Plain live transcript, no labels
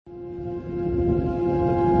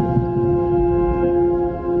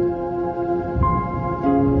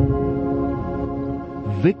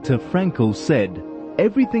Viktor Frankl said,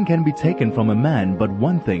 "Everything can be taken from a man but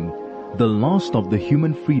one thing, the last of the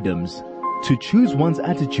human freedoms. To choose one's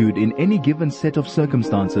attitude in any given set of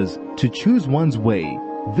circumstances, to choose one's way."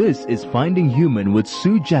 This is Finding Human with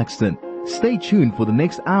Sue Jackson. Stay tuned for the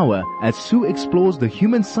next hour as Sue explores the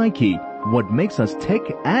human psyche, what makes us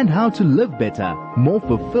tick, and how to live better, more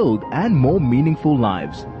fulfilled and more meaningful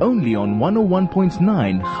lives. Only on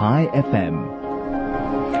 101.9 High FM.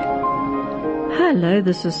 Hello,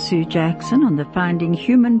 this is Sue Jackson on the Finding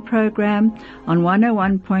Human program on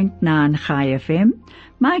 101.9 High FM.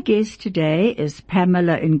 My guest today is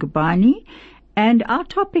Pamela Ngubane, and our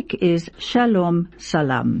topic is Shalom,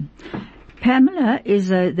 Shalam. Pamela is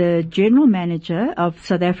the General Manager of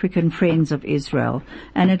South African Friends of Israel,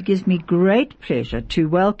 and it gives me great pleasure to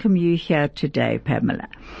welcome you here today, Pamela.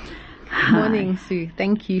 Good morning, Sue.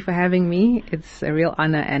 Thank you for having me. It's a real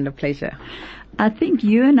honor and a pleasure. I think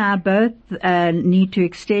you and I both need to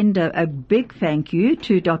extend a big thank you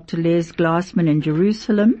to Dr. Les Glassman in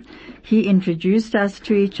Jerusalem. He introduced us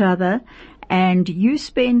to each other, and you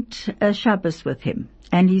spent a Shabbos with him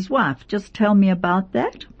and his wife. Just tell me about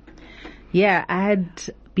that. Yeah, I had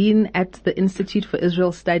been at the Institute for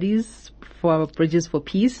Israel Studies for Bridges for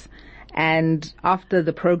Peace, and after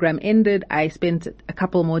the program ended, I spent a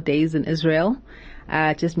couple more days in Israel,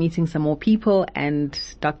 just meeting some more people, and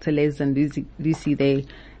Dr. Les and Lucy, they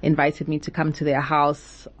invited me to come to their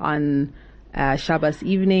house on Shabbos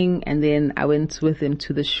evening, and then I went with them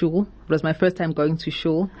to the shul. It was my first time going to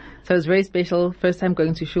shul, so it was very special. First time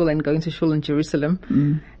going to shul and going to shul in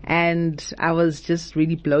Jerusalem. And I was just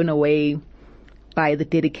really blown away by the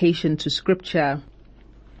dedication to scripture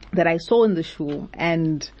that I saw in the shul,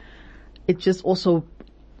 and it just also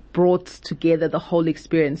brought together the whole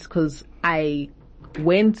experience, because I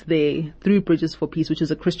went there through Bridges for Peace, which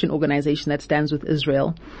is a Christian organization that stands with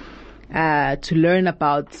Israel, to learn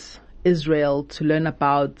about Israel, to learn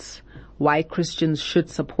about why Christians should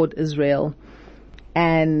support Israel,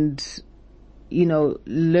 and, you know,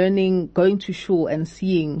 going to shul and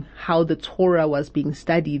seeing how the Torah was being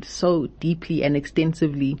studied so deeply and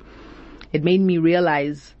extensively. It made me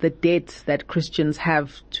realize the debt that Christians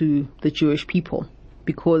have to the Jewish people,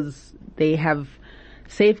 because they have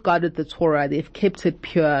safeguarded the Torah, they've kept it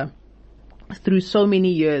pure through so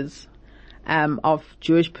many years of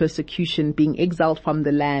Jewish persecution, being exiled from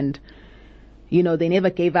the land. You know, they never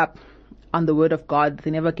gave up on the word of God.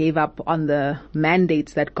 They never gave up on the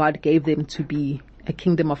mandates that God gave them to be a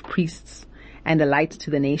kingdom of priests and a light to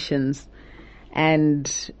the nations.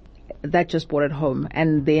 And that just brought it home.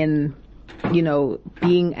 And then, you know,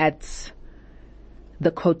 being at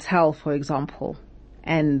the Kotel, for example,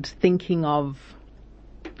 and thinking of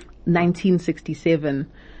 1967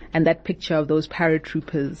 and that picture of those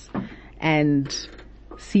paratroopers, and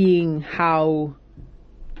seeing how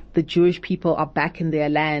the Jewish people are back in their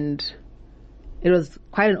land, it was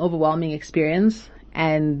quite an overwhelming experience,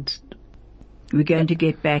 and we're going to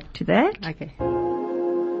get back to that. Okay.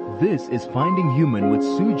 This is Finding Human with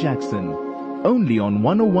Sue Jackson, only on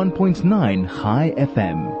 101.9 High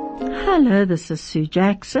FM. Hello, this is Sue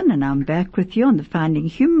Jackson, and I'm back with you on the Finding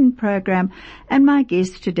Human program, and my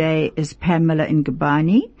guest today is Pamela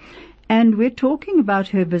Ngubane, and we're talking about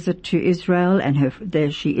her visit to Israel, and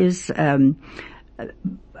there she is,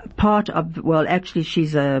 part of, well, actually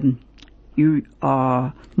she's you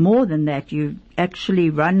are more than that. You actually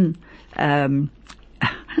run,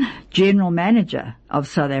 General Manager of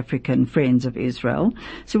South African Friends of Israel.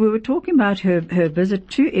 So we were talking about her visit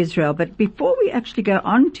to Israel, but before we actually go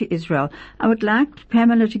on to Israel, I would like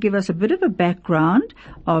Pamela to give us a bit of a background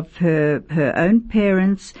of her own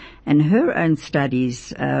parents and her own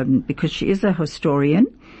studies, because she is a historian.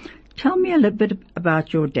 Tell me a little bit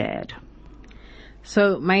about your dad.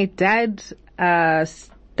 So my dad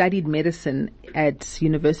studied medicine at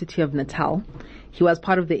University of Natal. He was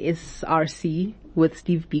part of the SRC with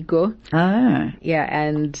Steve Biko. Ah. Yeah,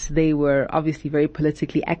 and they were obviously very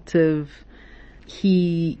politically active.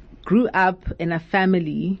 He grew up in a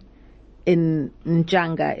family in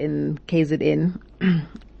Njanga in KZN,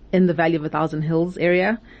 in the Valley of 1,000 Hills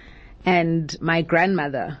area. And my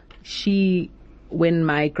grandmother, when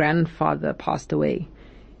my grandfather passed away,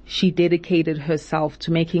 she dedicated herself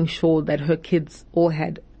to making sure that her kids all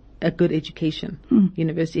had a good education,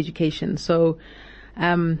 university education. So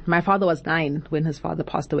my father was 9 when his father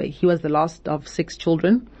passed away. He was the last of 6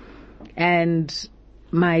 children, and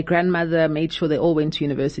my grandmother made sure they all went to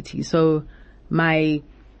university. So my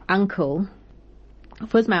uncle,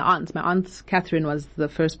 first my aunt Catherine was the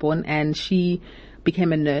firstborn, and she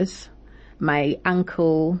became a nurse. My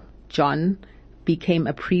uncle John became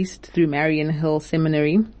a priest through Marion Hill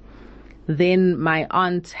Seminary. Then my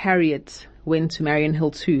aunt Harriet went to Marion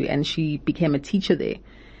Hill too, and she became a teacher there.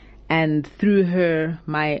 And through her,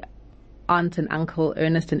 my aunt and uncle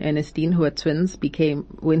Ernest and Ernestine, who are twins,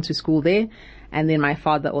 went to school there. And then my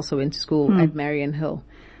father also went to school at Marion Hill.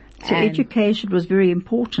 So education was very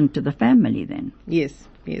important to the family then. Yes,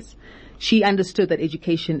 yes. She understood that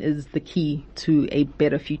education is the key to a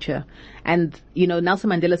better future. And,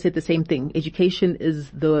 Nelson Mandela said the same thing. Education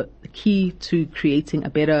is the key to creating a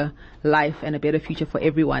better life and a better future for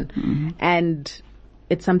everyone. Mm-hmm. And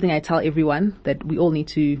it's something I tell everyone, that we all need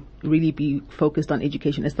to really be focused on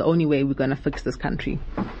education. It's the only way we're going to fix this country.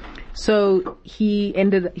 So he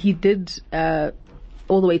did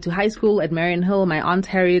all the way to high school at Marion Hill. My aunt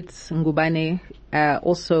Harriet Ngubane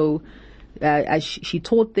also, as she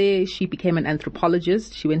taught there, she became an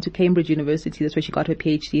anthropologist. She went to Cambridge University. That's where she got her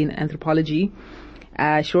PhD in anthropology.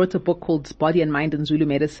 She wrote a book called Body and Mind in Zulu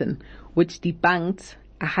Medicine, which debunked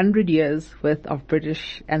 100 years worth of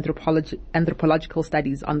British anthropological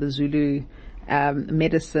studies on the Zulu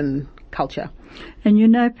medicine culture.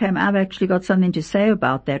 And Pam, I've actually got something to say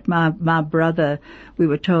about that. My brother, we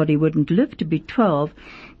were told he wouldn't live to be 12,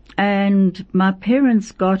 and my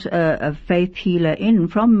parents got a faith healer in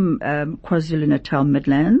from KwaZulu-Natal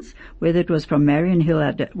Midlands, whether it was from Marion Hill,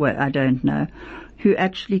 I don't know, who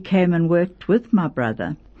actually came and worked with my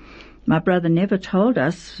brother. My brother never told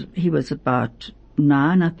us. He was about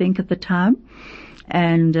 9, I think, at the time.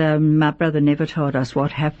 And my brother never told us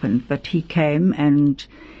what happened, but he came and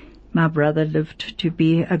my brother lived to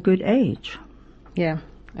be a good age. Yeah,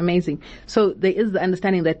 amazing. So there is the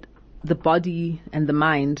understanding that the body and the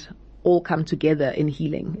mind all come together in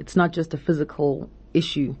healing. It's not just a physical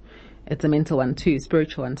issue. It's a mental one too,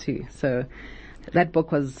 spiritual one too. So that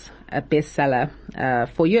book was a bestseller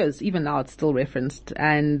for years. Even now it's still referenced.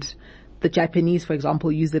 And the Japanese, for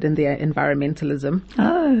example, use it in their environmentalism.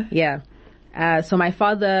 Oh. Yeah. So my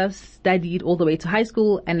father studied all the way to high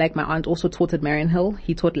school, and like my aunt also taught at Marion Hill.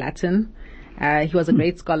 He taught Latin. He was a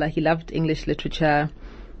great scholar. He loved English literature,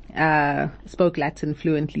 spoke Latin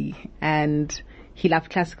fluently, and he loved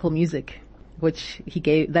classical music, which he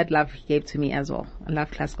gave to me as well. I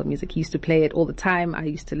love classical music. He used to play it all the time. I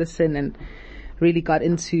used to listen and really got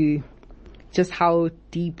into just how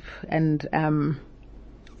deep and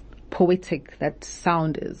poetic that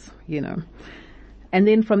sound is, And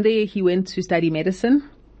then from there, he went to study medicine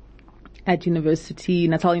at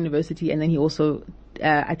Natal University, and then he also,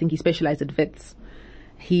 I think he specialized at Wits.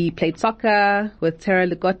 He played soccer with Terra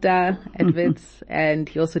Ligota at Wits, and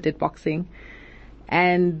he also did boxing.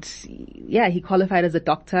 And yeah, he qualified as a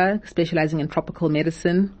doctor, specializing in tropical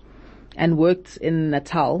medicine, and worked in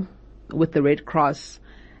Natal with the Red Cross,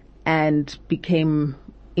 and became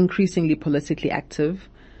increasingly politically active.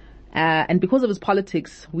 And because of his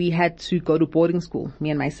politics, we had to go to boarding school, me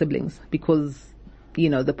and my siblings, because,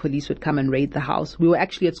 the police would come and raid the house. We were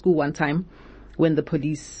actually at school one time when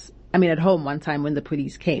at home one time when the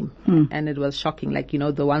police came. And it was shocking,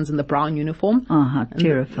 the ones in the brown uniform.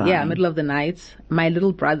 Terrifying. Middle of the night. My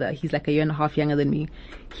little brother, he's like a year and a half younger than me.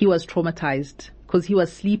 He was traumatized because he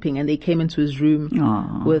was sleeping and they came into his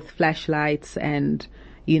room with flashlights and,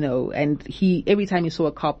 and every time he saw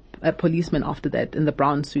a policeman after that in the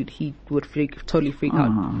brown suit, he would totally freak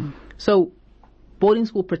out. So boarding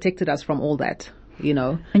school protected us from all that,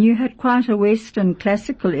 And you had quite a Western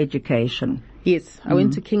classical education. Yes, I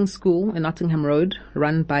went to King's School in Nottingham Road,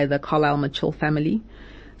 run by the Carlisle Mitchell family.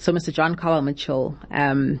 So Mr. John Carlisle Mitchell,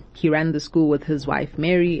 he ran the school with his wife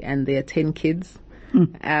Mary and their 10 kids.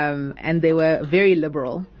 And they were very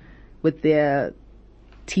liberal with their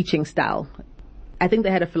teaching style. I think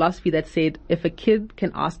they had a philosophy that said, if a kid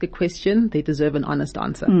can ask a question, they deserve an honest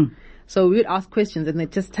answer. So we would ask questions and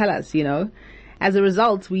they'd just tell us, As a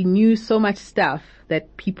result, we knew so much stuff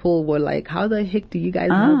that people were like, how the heck do you guys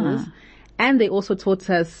know this? And they also taught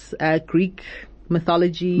us Greek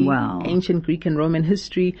mythology, ancient Greek and Roman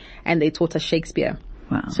history, and they taught us Shakespeare.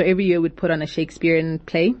 Wow. So every year we'd put on a Shakespearean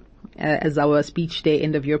play as our speech day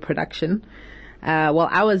end of year production. While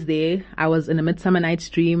I was there, I was in A Midsummer Night's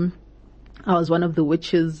Dream. I was one of the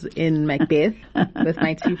witches in Macbeth with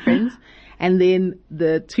my 2 friends. And then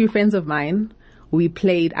the 2 friends of mine,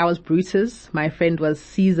 I was Brutus, my friend was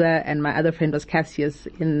Caesar, and my other friend was Cassius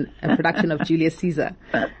in a production of Julius Caesar.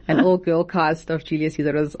 An all-girl cast of Julius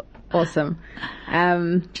Caesar. It was awesome.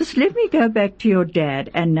 Just let me go back to your dad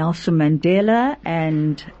and Nelson Mandela,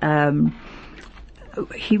 and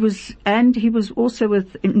he was also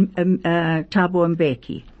with Thabo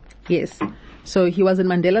Mbeki. Yes. So he was in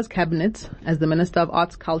Mandela's cabinet as the Minister of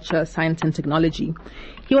Arts, Culture, Science and Technology.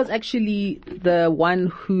 He was actually the one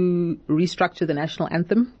who restructured the national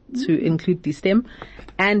anthem to include the STEM.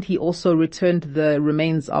 And he also returned the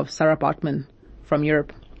remains of Sarah Bartman from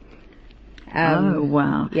Europe. Oh,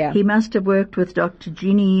 wow. Yeah. He must have worked with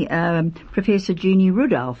Professor Jeannie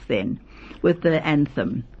Rudolph then, with the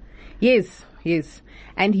anthem. Yes.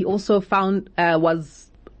 And he also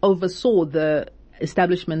oversaw the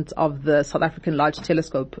establishment of the South African Large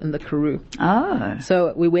Telescope in the Karoo. Oh.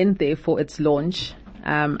 So we went there for its launch.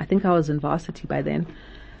 I think I was in varsity by then.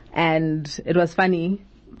 And it was funny.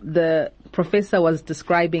 The professor was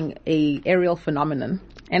describing a aerial phenomenon.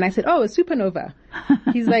 And I said, oh, a supernova.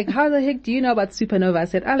 He's like, how the heck do you know about supernova? I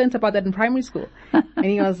said, I learned about that in primary school. And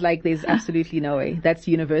he was like, there's absolutely no way. That's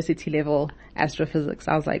university level astrophysics.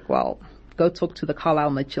 I was like, well, go talk to the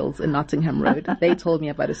Carlisle Mitchells in Nottingham Road. They told me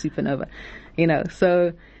about a supernova.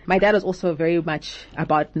 So my dad was also very much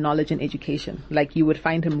about knowledge and education. Like you would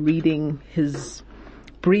find him reading his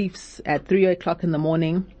briefs at 3 o'clock in the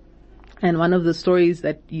morning. And one of the stories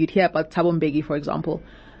that you'd hear about Thabo Mbeki, for example,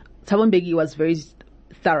 Thabo Mbeki was very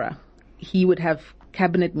thorough. He would have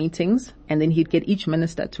cabinet meetings and then he'd get each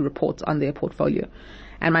minister to report on their portfolio.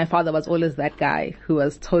 And my father was always that guy who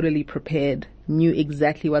was totally prepared, knew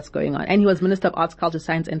exactly what's going on. And he was Minister of Arts, Culture,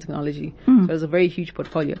 Science and Technology. So it was a very huge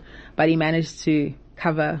portfolio. But he managed to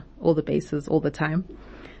cover all the bases all the time.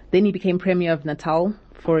 Then he became Premier of Natal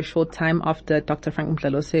for a short time after Dr. Frank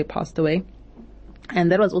Mhlalose passed away.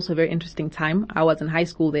 And that was also a very interesting time. I was in high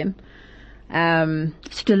school then.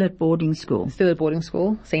 Still at boarding school.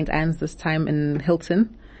 St. Anne's this time in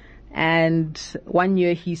Hilton. And one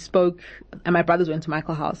year he spoke, and my brothers went to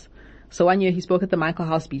Michael House. So one year he spoke at the Michael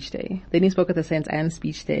House Speech Day. Then he spoke at the St. Anne's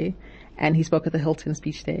Speech Day. And he spoke at the Hilton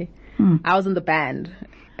Speech Day. I was in the band.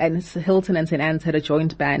 And Hilton and St. Anne's had a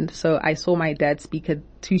joint band. So I saw my dad speak at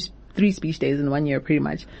 3 speech days in 1 year pretty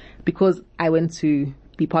much. Because I went to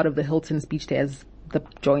be part of the Hilton Speech Day as the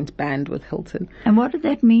joint band with Hilton. And what did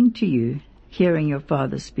that mean to you, hearing your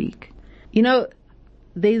father speak?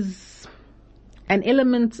 There's an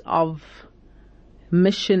element of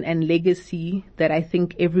mission and legacy that I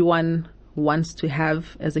think everyone wants to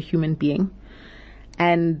have as a human being.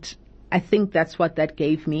 And I think that's what that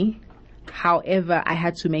gave me. However, I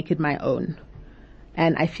had to make it my own.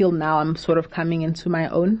 And I feel now I'm sort of coming into my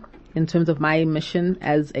own in terms of my mission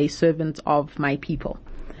as a servant of my people.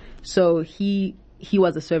 So he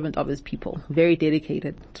was a servant of his people, very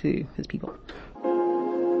dedicated to his people.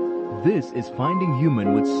 This is Finding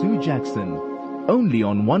Human with Sue Jackson, only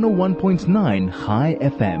on 101.9 High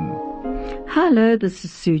FM. Hello, this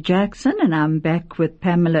is Sue Jackson, and I'm back with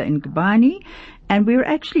Pamela in Ngubane. And we're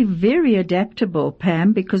actually very adaptable,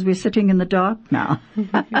 Pam, because we're sitting in the dark now.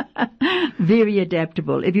 Very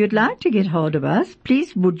adaptable. If you'd like to get hold of us,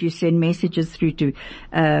 please would you send messages through to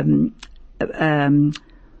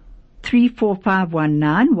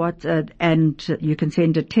 34519, and you can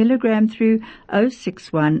send a telegram through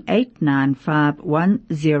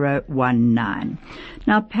 0618951019.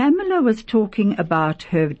 Now, Pamela was talking about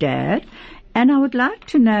her dad, and I would like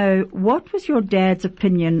to know, what was your dad's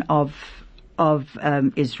opinion of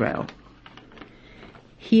Israel?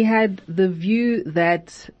 He had the view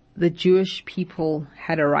that the Jewish people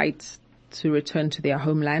had a right to return to their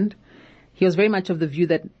homeland. He was very much of the view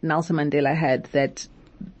that Nelson Mandela had, that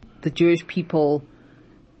the Jewish people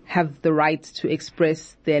have the right to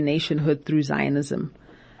express their nationhood through Zionism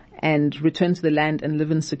and return to the land and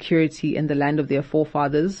live in security in the land of their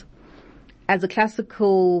forefathers. As a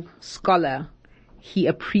classical scholar, he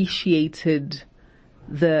appreciated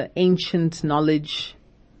the ancient knowledge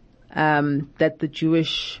that the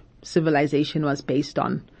Jewish civilization was based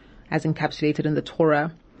on, as encapsulated in the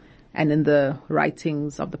Torah and in the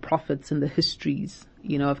writings of the prophets and the histories,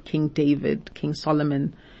 of King David, King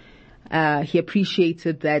Solomon. He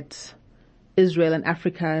appreciated that Israel and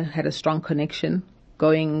Africa had a strong connection,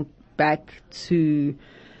 going back to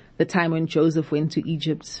the time when Joseph went to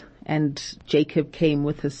Egypt and Jacob came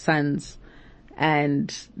with his sons,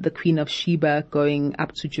 and the Queen of Sheba going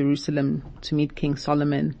up to Jerusalem to meet King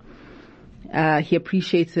Solomon. He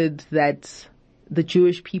appreciated that the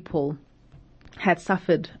Jewish people had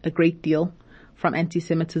suffered a great deal from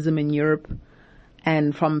anti-Semitism in Europe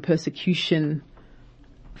and from persecution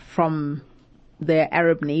from their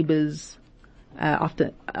Arab neighbors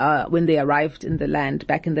after when they arrived in the land,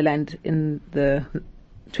 back in the land in the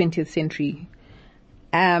 20th century,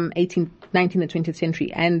 19th and 20th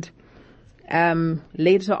century. And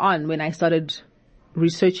later on, when I started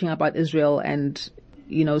researching about Israel and,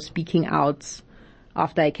 speaking out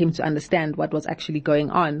after I came to understand what was actually going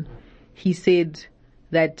on, he said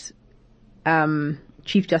that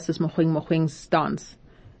Chief Justice Mogoeng Mogoeng's stance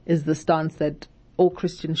is the stance that all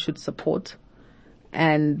Christians should support.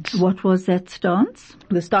 And what was that stance?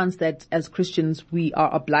 The stance that as Christians we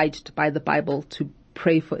are obliged by the Bible to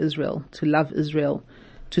pray for Israel, to love Israel,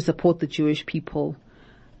 to support the Jewish people,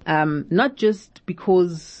 not just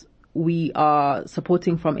because we are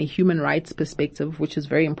supporting from a human rights perspective, which is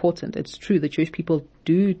very important. It's true, the Jewish people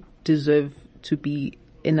do deserve to be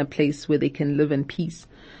in a place where they can live in peace.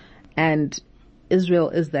 And Israel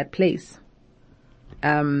is that place.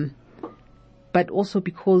 But also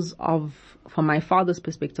because of, from my father's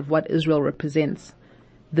perspective, what Israel represents,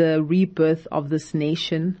 the rebirth of this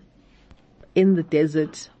nation in the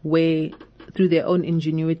desert, where through their own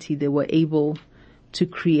ingenuity they were able to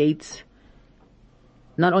create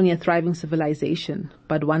not only a thriving civilization,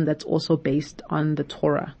 but one that's also based on the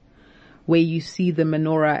Torah, where you see the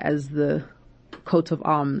menorah as the coat of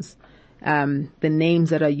arms, the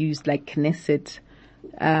names that are used like Knesset,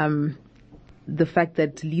 the fact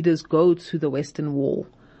that leaders go to the Western Wall,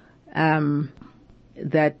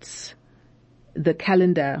 that the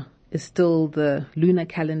calendar is still the lunar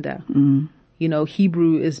calendar. You know,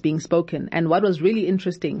 Hebrew is being spoken. And what was really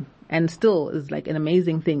interesting and still is like an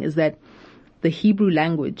amazing thing is that the Hebrew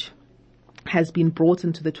language has been brought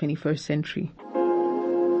into the 21st century.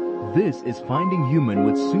 This is Finding Human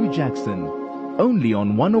with Sue Jackson, only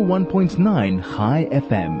on 101.9 High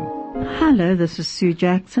FM. Hello, this is Sue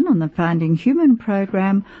Jackson on the Finding Human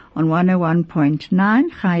program on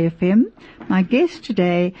 101.9 High FM. My guest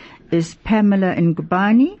today is Pamela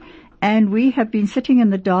Ngubane, and we have been sitting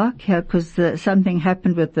in the dark here because something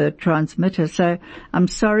happened with the transmitter. So I'm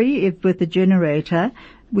sorry if with the generator.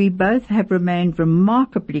 We both have remained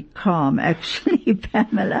remarkably calm, actually,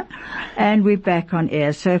 Pamela, and we're back on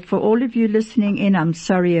air. So for all of you listening in, I'm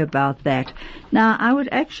sorry about that. Now, I would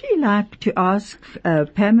actually like to ask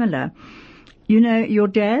Pamela, you know, your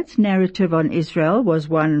dad's narrative on Israel was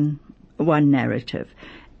one narrative.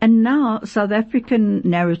 And now South African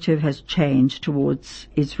narrative has changed towards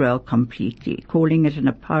Israel completely, calling it an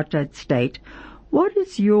apartheid state. What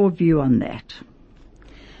is your view on that?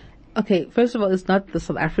 Okay, first of all, it's not the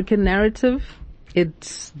South African narrative.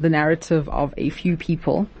 It's the narrative of a few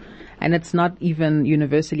people, and it's not even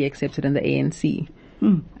universally accepted in the ANC.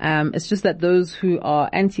 It's just that those who are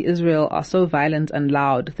anti-Israel are so violent and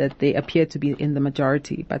loud that they appear to be in the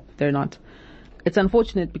majority, but they're not. It's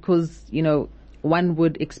unfortunate because, you know, one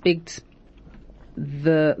would expect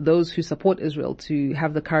those who support Israel to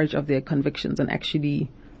have the courage of their convictions and actually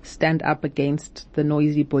stand up against the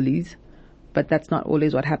noisy bullies. But that's not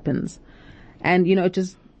always what happens. And, you know,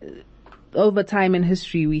 just over time in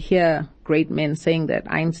history, we hear great men saying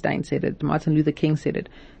that. Einstein said it. Martin Luther King said it.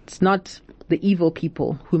 It's not the evil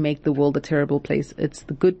people who make the world a terrible place. It's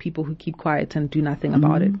the good people who keep quiet and do nothing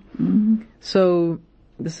about it. So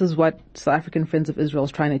this is what South African Friends of Israel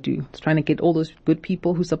is trying to do. It's trying to get all those good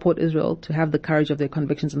people who support Israel to have the courage of their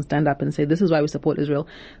convictions and stand up and say, this is why we support Israel.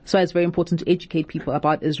 So it's very important to educate people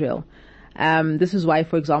about Israel. This is why,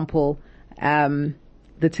 for example,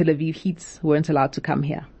 the Tel Aviv Heats weren't allowed to come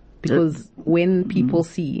here. Because when people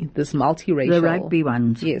see this multiracial... The rugby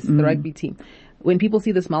ones. Yes, the rugby team. When people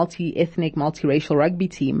see this multi-ethnic, multiracial rugby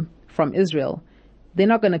team from Israel, they're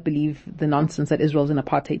not going to believe the nonsense that Israel's an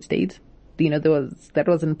apartheid state. You know, that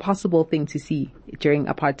was an impossible thing to see during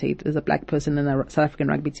apartheid as a black person in a South African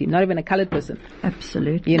rugby team, not even a colored person.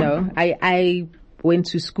 Absolutely. You know, I went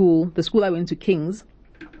to school, the school I went to, King's,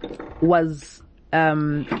 was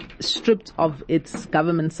stripped of its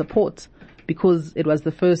government support because it was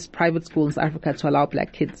the first private school in South Africa to allow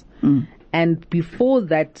black kids. And before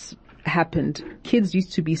that happened, kids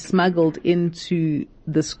used to be smuggled into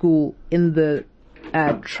the school in the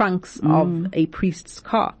trunks of a priest's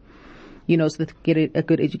car, you know, so that they could get a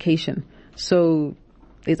good education. So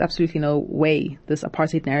there's absolutely no way this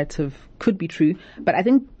apartheid narrative could be true. But I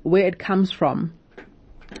think where it comes from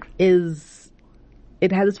is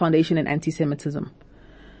it has its foundation in anti-Semitism.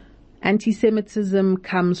 Anti-Semitism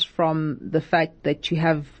comes from the fact that you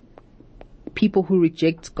have people who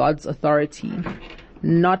reject God's authority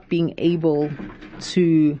not being able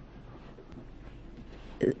to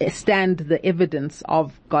stand the evidence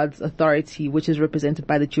of God's authority, which is represented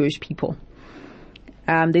by the Jewish people.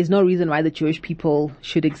 There's no reason why the Jewish people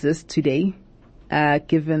should exist today,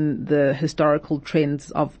 given the historical trends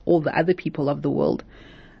of all the other people of the world.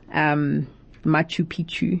 Machu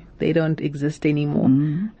Picchu, they don't exist anymore.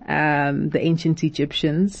 The ancient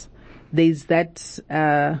Egyptians. There's that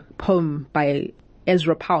poem by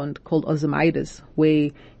Ezra Pound called Ozymandias,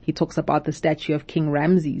 where he talks about the statue of King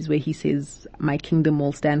Ramses, where he says, my kingdom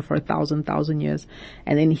will stand for 1,000 years.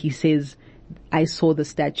 And then he says, I saw the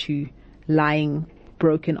statue lying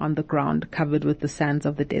broken on the ground, covered with the sands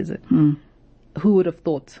of the desert. Who would have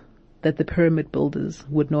thought that the pyramid builders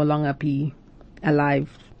would no longer be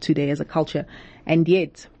alive today as a culture. And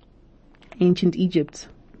yet, ancient Egypt,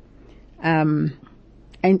 and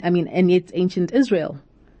yet ancient Israel,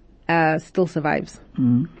 still survives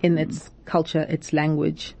in its culture, its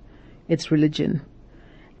language, its religion.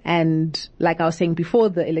 And like I was saying before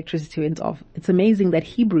the electricity went off, it's amazing that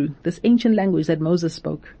Hebrew, this ancient language that Moses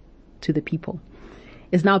spoke to the people,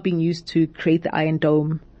 is now being used to create the Iron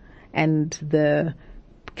Dome and the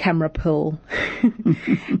camera pill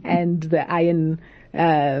and the iron,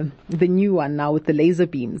 the new one now with the laser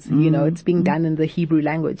beams. It's being done in the Hebrew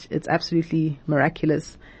language. It's absolutely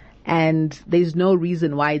miraculous. And there's no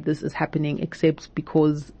reason why this is happening except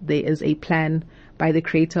because there is a plan by the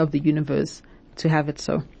creator of the universe to have it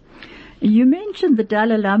so. You mentioned the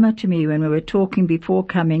Dalai Lama to me when we were talking before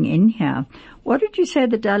coming in here. What did you say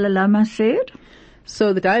the Dalai Lama said?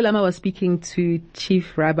 So the Dalai Lama was speaking to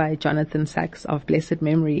Chief Rabbi Jonathan Sachs of blessed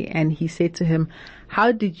memory, and he said to him,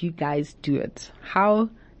 how did you guys do it?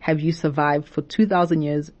 How have you survived for 2,000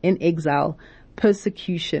 years in exile,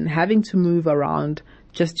 persecution, having to move around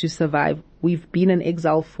just to survive? We've been in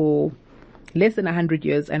exile for less than 100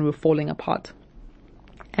 years and we're falling apart.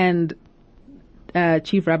 And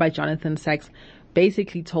Chief Rabbi Jonathan Sachs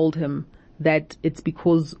basically told him that it's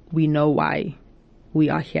because we know why we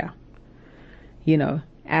are here.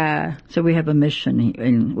 So we have a mission,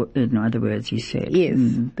 in other words, he said. Yes,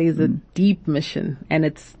 there's a deep mission, and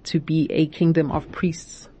it's to be a kingdom of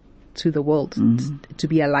priests to the world, to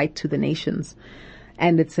be a light to the nations.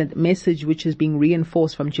 And it's a message which is being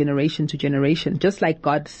reinforced from generation to generation. Just like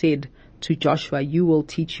God said to Joshua, you will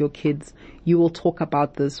teach your kids, you will talk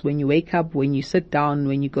about this when you wake up, when you sit down,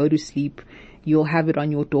 when you go to sleep, you'll have it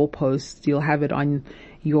on your doorpost, you'll have it on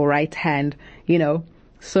your right hand,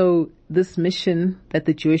 So this mission that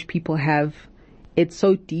the Jewish people have, it's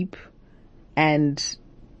so deep, and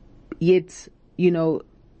yet,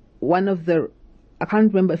 one of the, I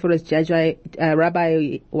can't remember if it was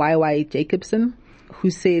Rabbi Y.Y. Jacobson,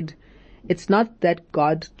 who said, it's not that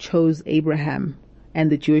God chose Abraham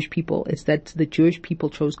and the Jewish people, it's that the Jewish people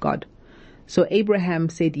chose God. So Abraham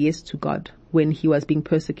said yes to God when he was being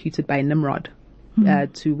persecuted by Nimrod,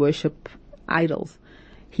 to worship idols.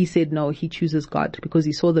 He said no, he chooses God because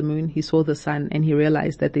he saw the moon, he saw the sun, and he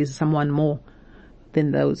realized that there's someone more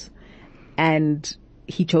than those. And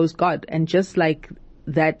he chose God. And just like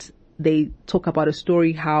that, they talk about a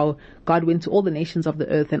story how God went to all the nations of the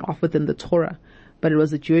earth and offered them the Torah, but it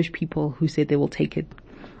was the Jewish people who said they will take it.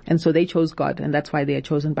 And so they chose God, and that's why they are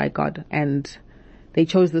chosen by God. And they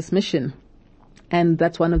chose this mission. And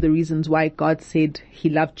that's one of the reasons why God said he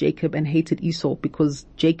loved Jacob and hated Esau, because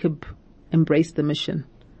Jacob embraced the mission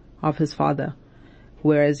of his father,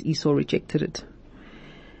 whereas Esau rejected it.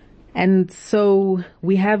 And so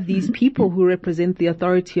we have these people who represent the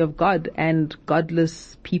authority of God, and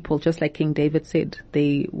godless people, just like King David said,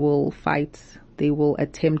 they will fight, they will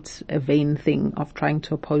attempt a vain thing of trying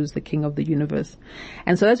to oppose the King of the universe.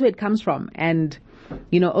 And so that's where it comes from. And,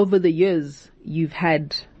 over the years, you've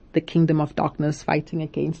had the kingdom of darkness fighting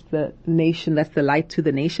against the nation that's the light to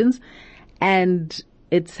the nations. And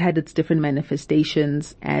it's had its different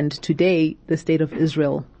manifestations, and today the state of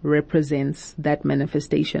Israel represents that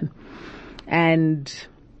manifestation. And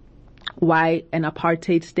why an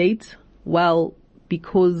apartheid state? Well,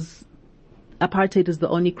 because apartheid is the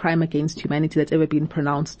only crime against humanity that's ever been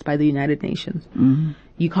pronounced by the United Nations.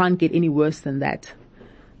 You can't get any worse than that.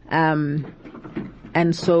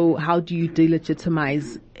 And so how do you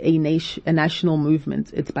delegitimize a national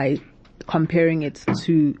movement? It's by comparing it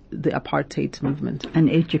to the apartheid movement. And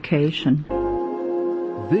education.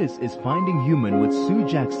 This is Finding Human with Sue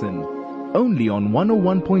Jackson, only on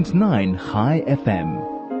 101.9 High FM.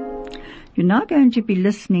 You're now going to be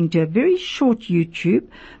listening to a very short YouTube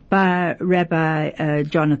by Rabbi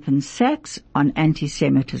Jonathan Sachs on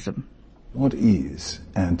anti-Semitism. What is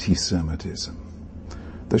anti-Semitism?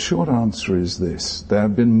 The short answer is this. There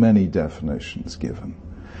have been many definitions given,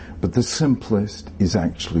 but the simplest is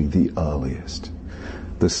actually the earliest.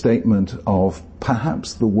 The statement of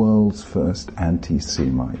perhaps the world's first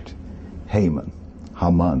anti-Semite, Haman,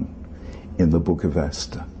 in the book of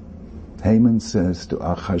Esther. Haman says to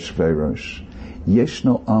Achashverosh,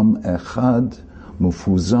 Yeshno am echad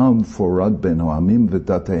mufuzam forad ben ha'amim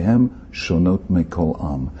v'datehem shonot mekol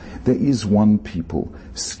am. There is one people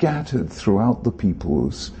scattered throughout the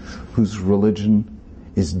peoples whose religion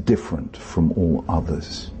is different from all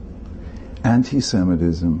others.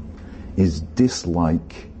 Anti-Semitism is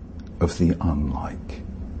dislike of the unlike.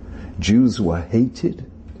 Jews were hated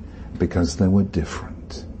because they were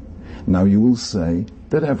different. Now you will say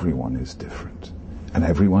that everyone is different, and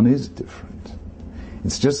everyone is different.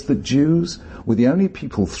 It's just that Jews were the only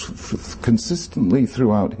people consistently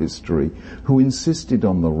throughout history who insisted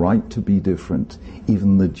on the right to be different,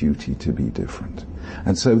 even the duty to be different.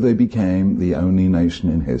 And so they became the only nation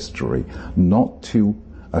in history not to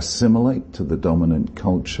assimilate to the dominant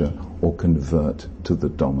culture or convert to the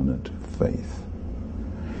dominant faith.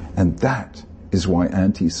 And that is why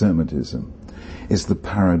anti-Semitism is the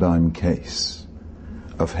paradigm case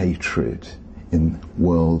of hatred in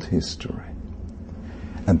world history.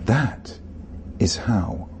 And that is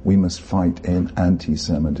how we must fight in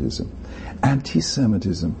anti-Semitism.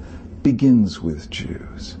 Anti-Semitism begins with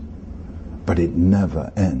Jews, but it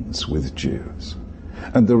never ends with Jews.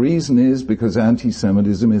 And the reason is because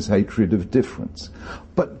anti-Semitism is hatred of difference.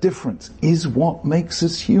 But difference is what makes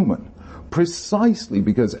us human. Precisely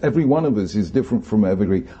because every one of us is different from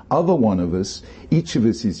every other one of us, each of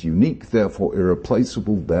us is unique, therefore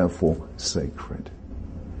irreplaceable, therefore sacred.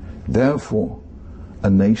 Therefore, a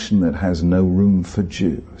nation that has no room for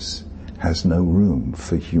Jews has no room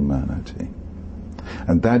for humanity.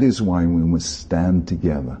 And that is why we must stand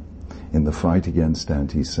together in the fight against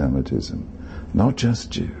anti-Semitism. Not just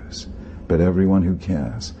Jews, but everyone who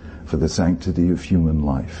cares for the sanctity of human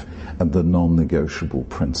life and the non-negotiable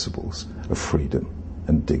principles of freedom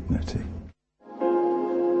and dignity.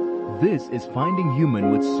 This is Finding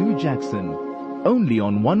Human with Sue Jackson, only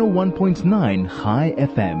on 101.9 High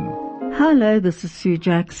FM. Hello, this is Sue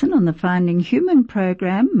Jackson on the Finding Human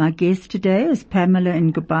program. My guest today is Pamela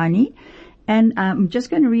Ngubane, and I'm just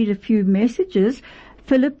going to read a few messages.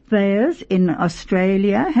 Philip Veyers in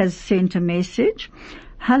Australia has sent a message.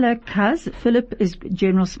 Hello, Cuz. Philip is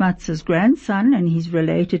General Smuts' grandson, and he's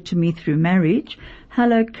related to me through marriage.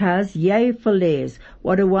 Hello, Cuz. Yay for Les.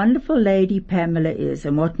 What a wonderful lady Pamela is,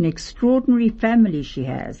 and what an extraordinary family she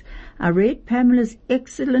has. I read Pamela's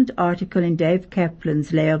excellent article in Dave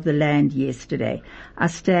Kaplan's Lay of the Land yesterday. I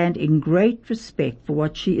stand in great respect for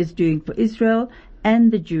what she is doing for Israel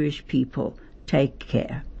and the Jewish people. Take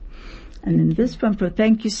care. And in this one,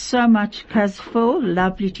 thank you so much, Cuz Phil.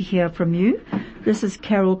 Lovely to hear from you. This is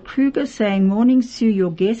Carol Kruger saying, morning, Sue.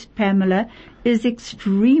 Your guest, Pamela, is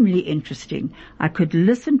extremely interesting. I could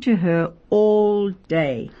listen to her all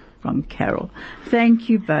day. From Carol. Thank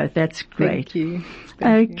you both. That's great. Thank you.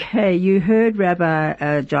 Okay, you heard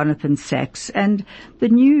Rabbi Jonathan Sachs, and the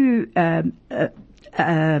new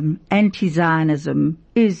anti-Zionism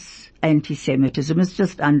is anti-Semitism. It's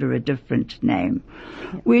just under a different name.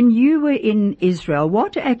 When you were in Israel,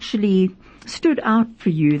 what actually stood out for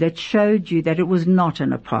you that showed you that it was not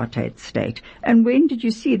an apartheid state? And when did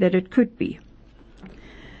you see that it could be?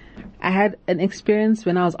 I had an experience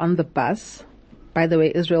when I was on the bus. By the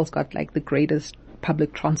way, Israel's got like the greatest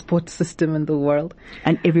public transport system in the world.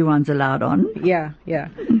 And everyone's allowed on? Yeah.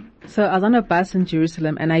 So I was on a bus in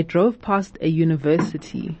Jerusalem, and I drove past a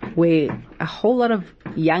university where a whole lot of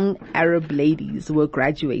young Arab ladies were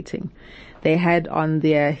graduating. They had on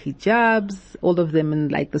their hijabs, all of them in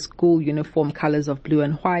like the school uniform colors of blue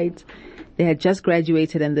and white. They had just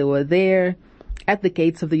graduated, and they were there at the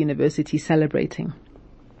gates of the university celebrating.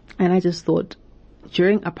 And I just thought,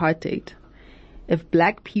 during apartheid, if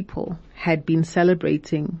black people had been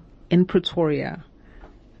celebrating in Pretoria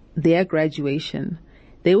their graduation,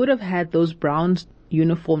 they would have had those brown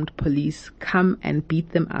uniformed police come and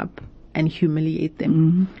beat them up and humiliate them.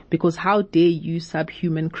 Mm-hmm. Because how dare you,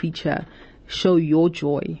 subhuman creature, show your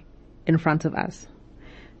joy in front of us?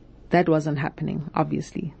 That wasn't happening,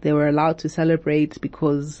 obviously. They were allowed to celebrate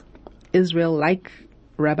because Israel, like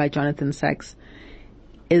Rabbi Jonathan Sachs,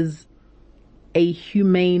 is a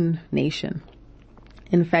humane nation.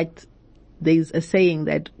 In fact, there's a saying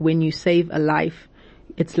that when you save a life,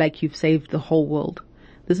 it's like you've saved the whole world.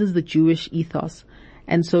 This is the Jewish ethos.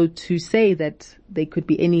 And so to say that there could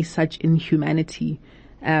be any such inhumanity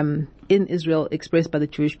in Israel expressed by the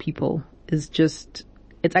Jewish people is just,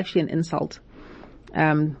 it's actually an insult.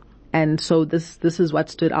 And so this is what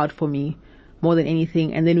stood out for me more than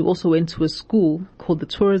anything. And then we also went to a school called the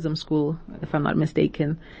Tourism School, if I'm not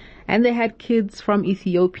mistaken. And they had kids from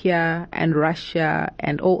Ethiopia and Russia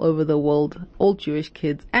and all over the world, all Jewish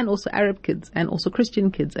kids and also Arab kids and also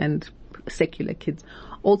Christian kids and secular kids,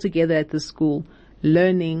 all together at the school,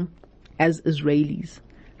 learning as Israelis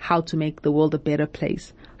how to make the world a better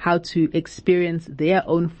place, how to experience their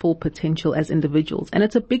own full potential as individuals. And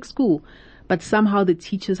it's a big school, but somehow the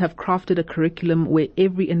teachers have crafted a curriculum where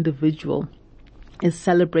every individual is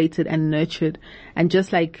celebrated and nurtured. And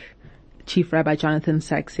just like Chief Rabbi Jonathan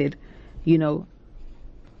Sachs said,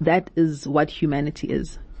 that is what humanity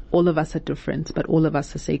is. All of us are different, but all of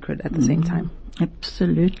us are sacred at the same time.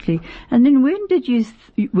 Absolutely. And then when did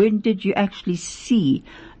you actually see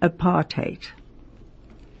apartheid?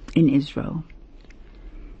 in Israel?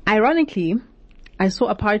 Ironically, I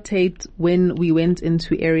saw apartheid when we went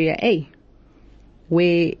into Area A,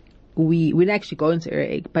 where we didn't actually go into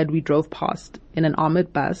Area A, but we drove past in an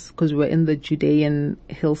armored bus because we were in the Judean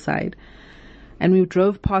hillside. And we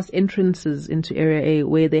drove past entrances into Area A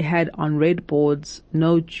where they had on red boards,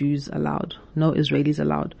 no Jews allowed, no Israelis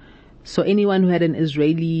allowed. So anyone who had an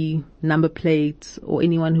Israeli number plate or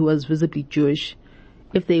anyone who was visibly Jewish,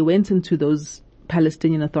 if they went into those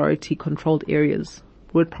Palestinian Authority controlled areas,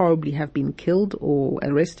 would probably have been killed or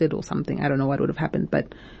arrested or something. I don't know what would have happened.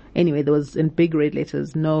 But anyway, there was in big red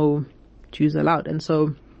letters, no Jews allowed. And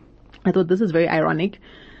so I thought this is very ironic.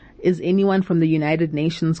 Is anyone from the United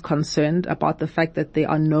Nations concerned about the fact that there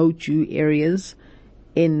are no Jew areas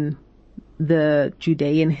in the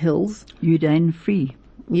Judean hills? Judean free.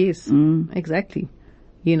 Yes, exactly.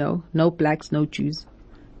 No blacks, no Jews.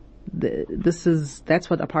 That's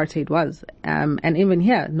what apartheid was. And even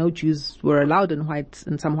here, no Jews were allowed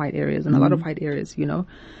in some white areas, in a lot of white areas,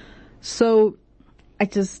 So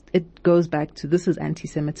it goes back to, this is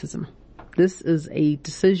anti-Semitism. This is a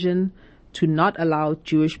decision to not allow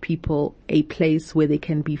Jewish people a place where they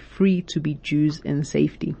can be free to be Jews in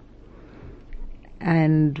safety.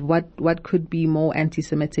 And what could be more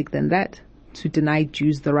anti-Semitic than that? To deny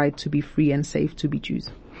Jews the right to be free and safe to be Jews.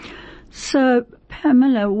 So,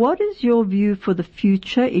 Pamela, what is your view for the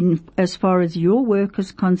future as far as your work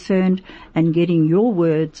is concerned and getting your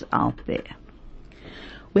words out there?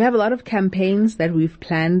 We have a lot of campaigns that we've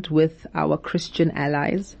planned with our Christian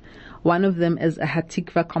allies. One of them is a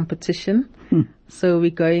Hatikva competition. So we're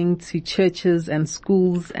going to churches and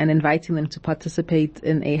schools and inviting them to participate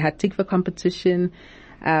in a Hatikva competition.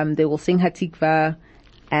 They will sing Hatikva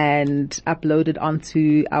and upload it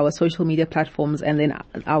onto our social media platforms, and then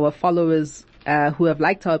our followers who have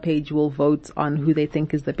liked our page will vote on who they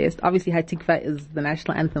think is the best. Obviously, Hatikva is the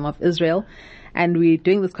national anthem of Israel, and we're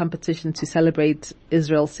doing this competition to celebrate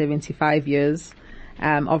Israel's 75 years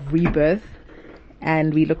of rebirth,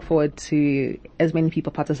 and we look forward to as many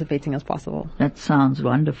people participating as possible. That sounds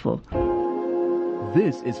wonderful.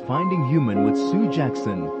 This is Finding Human with Sue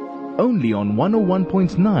Jackson, only on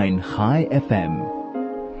 101.9 High FM.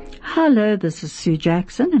 Hello, this is Sue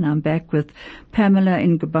Jackson, and I'm back with Pamela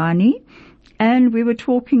Ngubane. And we were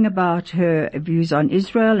talking about her views on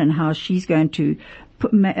Israel and how she's going to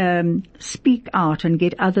speak out and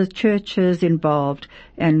get other churches involved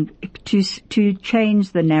and to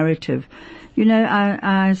change the narrative.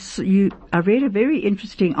 I read a very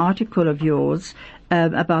interesting article of yours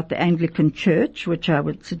about the Anglican Church, which I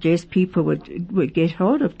would suggest people would get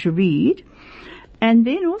hold of to read. And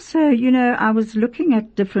then also, I was looking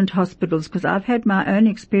at different hospitals because I've had my own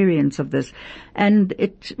experience of this. And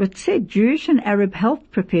it said Jewish and Arab health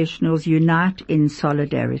professionals unite in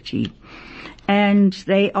solidarity. And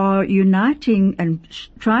they are uniting and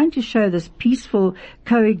trying to show this peaceful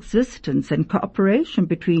coexistence and cooperation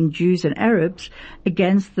between Jews and Arabs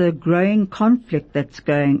against the growing conflict that's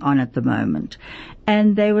going on at the moment.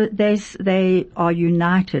 And they are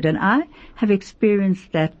united. And I have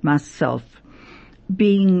experienced that myself.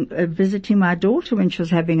 Visiting my daughter when she was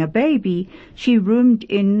having a baby, she roomed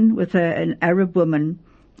in with an Arab woman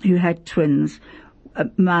who had twins.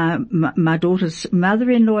 My daughter's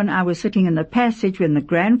mother-in-law and I were sitting in the passage when the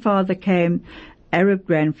grandfather came, Arab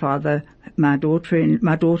grandfather. My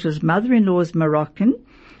daughter's mother-in-law is Moroccan,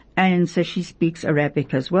 and so she speaks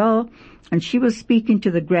Arabic as well. And she was speaking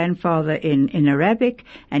to the grandfather in Arabic,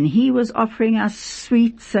 and he was offering us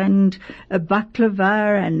sweets and a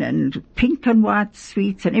baklava and pink and white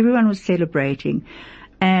sweets, and everyone was celebrating.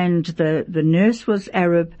 And the nurse was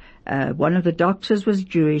Arab, one of the doctors was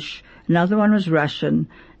Jewish, another one was Russian,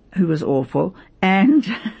 who was awful. And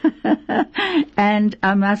and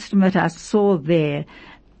I must admit, I saw there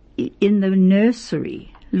in the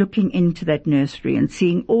nursery, looking into that nursery and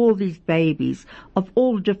seeing all these babies of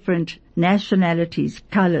all different nationalities,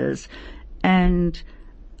 colors. And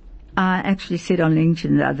I actually said on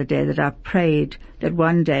LinkedIn the other day that I prayed that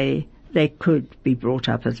one day they could be brought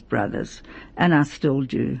up as brothers. And I still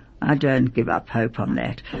do. I don't give up hope on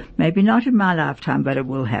that. Maybe not in my lifetime, but it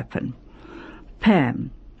will happen.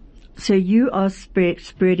 Pam, so you are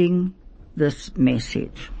spreading this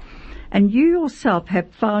message. And you yourself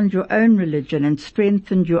have found your own religion and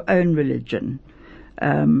strengthened your own religion.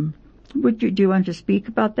 Do you want to speak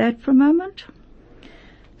about that for a moment?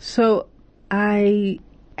 So I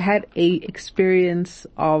had a experience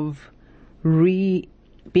of being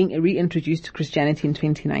reintroduced to Christianity in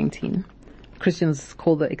 2019. Christians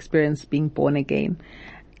call the experience being born again.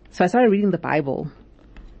 So I started reading the Bible,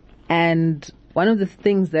 and one of the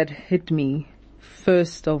things that hit me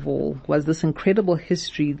first of all, was this incredible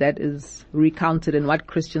history that is recounted in what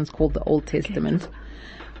Christians call the Old Testament,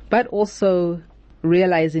 but also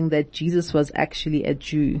realizing that Jesus was actually a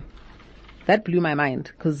Jew. That blew my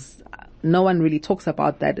mind, because no one really talks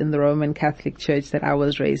about that in the Roman Catholic Church that I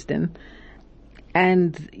was raised in.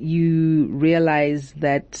 And you realize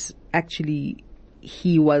that actually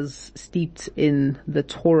he was steeped in the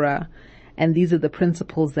Torah, and these are the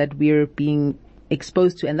principles that we're being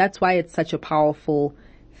exposed to. And that's why it's such a powerful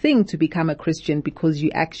thing to become a Christian, because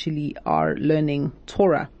you actually are learning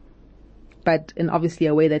Torah, but in obviously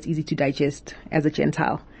a way that's easy to digest as a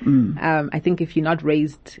Gentile. I think if you're not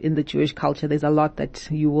raised in the Jewish culture, there's a lot that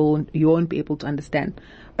you won't be able to understand.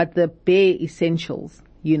 But the bare essentials,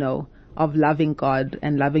 of loving God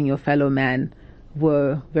and loving your fellow man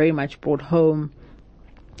were very much brought home.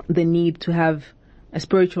 The need to have a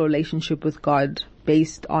spiritual relationship with God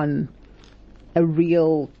based on a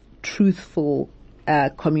real, truthful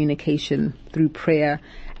communication through prayer,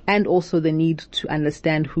 and also the need to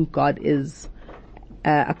understand who God is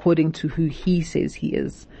according to who he says he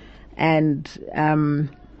is. And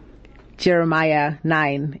Jeremiah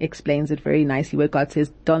 9 explains it very nicely, where God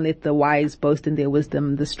says, don't let the wise boast in their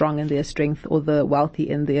wisdom, the strong in their strength, or the wealthy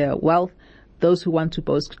in their wealth. Those who want to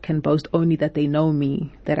boast can boast only that they know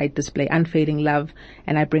me, that I display unfading love,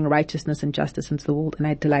 and I bring righteousness and justice into the world, and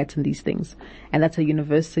I delight in these things. And that's a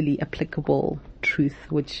universally applicable truth,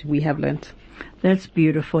 which we have learnt. That's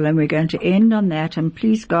beautiful, and we're going to end on that, and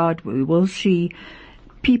please God, we will see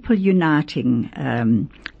people uniting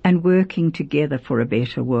and working together for a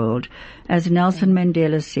better world. As Nelson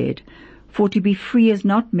Mandela said, for to be free is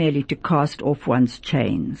not merely to cast off one's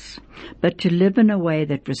chains, but to live in a way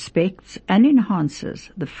that respects and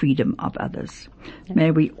enhances the freedom of others.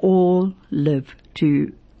 May we all live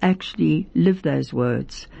to actually live those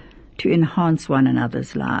words, to enhance one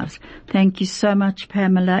another's lives. Thank you so much,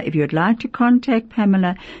 Pamela. If you'd like to contact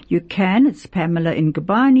Pamela, you can. It's Pamela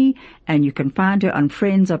Ngubane, and you can find her on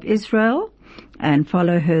Friends of Israel and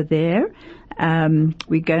follow her there.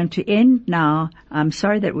 We're going to end now. I'm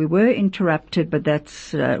sorry that we were interrupted, but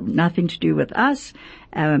that's nothing to do with us.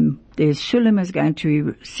 There's Shalom is going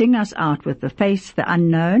to sing us out with The Face the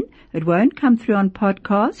Unknown. It won't come through on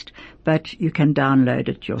podcast, but you can download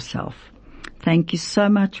it yourself. Thank you so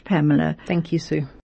much, Pamela. Thank you, Sue.